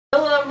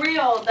Villa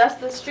Real, that's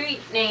the street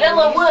name.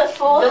 Villa Wood,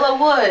 fool. Villa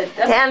Wood.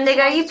 Damn,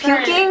 nigga, are you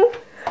puking?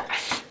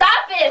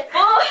 Stop it,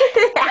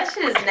 fool. That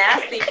shit is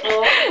nasty,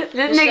 fool.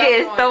 This nigga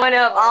is throwing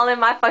up all in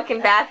my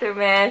fucking bathroom,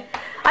 man.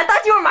 I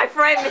thought you were my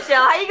friend,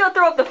 Michelle. How you gonna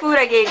throw up the food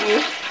I gave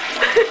you?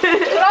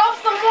 Put off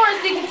some more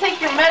so you can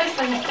take your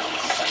medicine.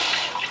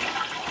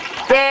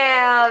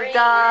 Damn,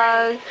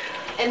 dog.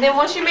 And then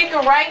once you make a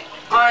right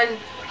on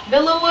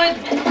Villawood,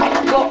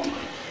 go.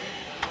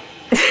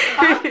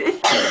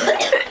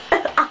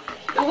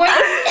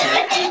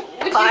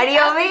 Party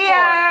over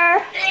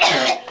here.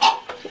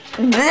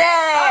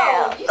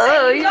 Damn.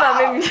 Oh, you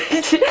about make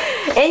me.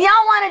 And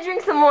y'all want to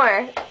drink some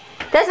more.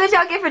 That's what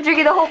y'all get for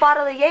drinking the whole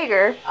bottle of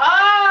Jaeger.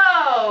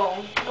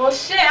 Oh. Well,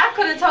 shit, I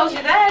could have told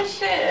you that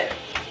shit.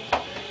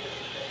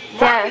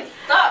 Damn.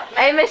 Suck,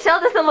 hey, Michelle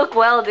doesn't look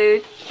well,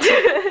 dude.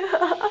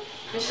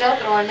 Michelle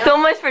throwing up. So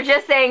much for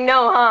just saying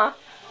no, huh?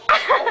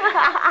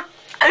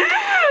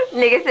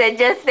 Nigga said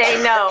just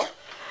say no.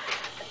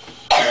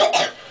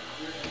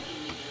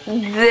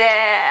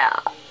 Damn.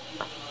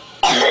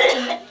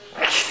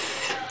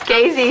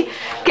 Casey,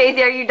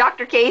 are you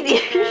Dr. Casey?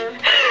 I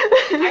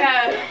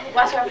gotta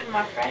watch out for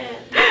my friend.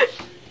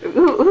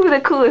 Who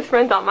the coolest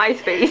friends on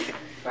MySpace?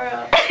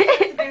 Bro.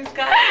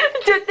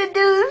 Took the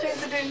deuce.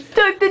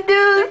 Took the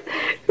deuce.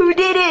 Who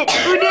did it?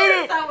 Who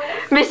did it?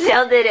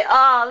 Michelle did it.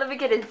 Oh, let me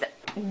get his.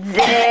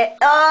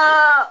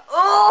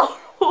 Oh.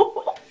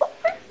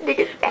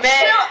 Nigga, man,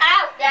 chill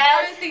out,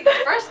 guys. Honestly, the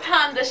first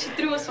time that she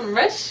threw us some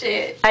red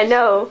shit. I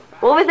know.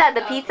 What was that?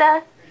 The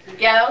pizza?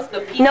 Yeah, that was the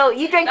pizza. No,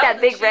 you drank that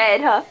big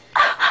red, huh?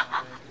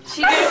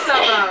 She did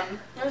some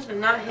this is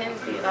not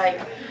Hennessy,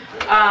 like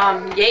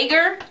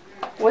Jaeger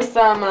with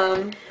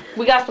some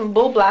we got some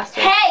Bull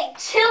Blaster. Hey,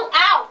 chill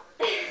out.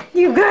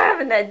 You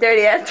grabbing that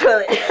dirty ass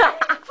toilet.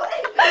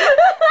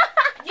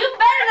 You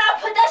better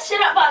not put that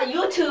shit up on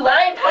YouTube.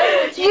 I ain't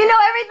playing with you. You know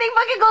everything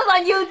fucking goes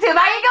on YouTube.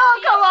 How you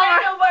gonna come over?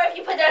 Don't worry if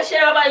you put that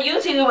shit up on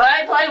YouTube. I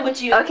ain't playing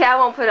with you. Okay, I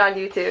won't put it on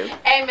YouTube.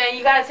 Hey man,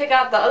 you gotta take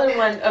out the other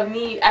one of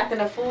me acting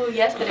a fool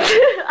yesterday.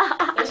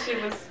 That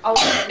shit was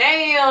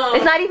damn.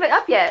 It's not even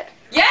up yet.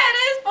 Yeah, it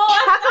is, fool.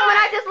 How come when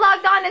I just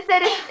logged on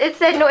it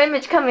said no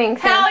image coming?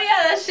 So. Hell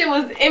yeah, that shit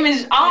was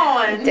image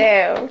on.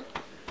 Damn.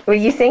 Were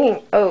you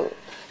singing? Oh,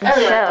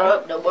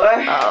 Michelle. No more.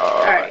 Oh.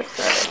 Alright.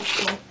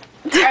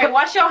 Alright,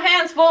 wash your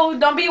hands, fool.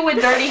 Don't be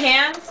with dirty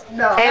hands.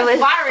 No. Hey,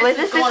 was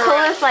this the going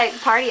coolest like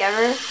party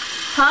ever?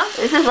 Huh?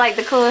 This is like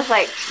the coolest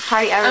like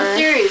party ever. I'm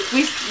serious.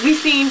 We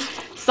seen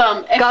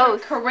some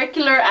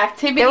extracurricular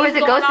activities. There was a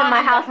ghost in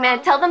my house,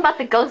 man. Tell them about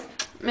the ghost.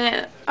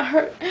 Man, I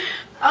heard.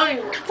 I don't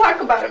even want to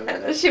talk about it,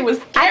 man. That shit was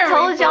scary. I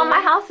told y'all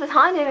my house was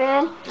haunted,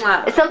 man.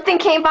 Wow. Something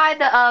came by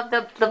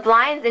the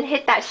blinds and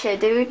hit that shit,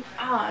 dude.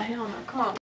 Oh, hell no. Come on.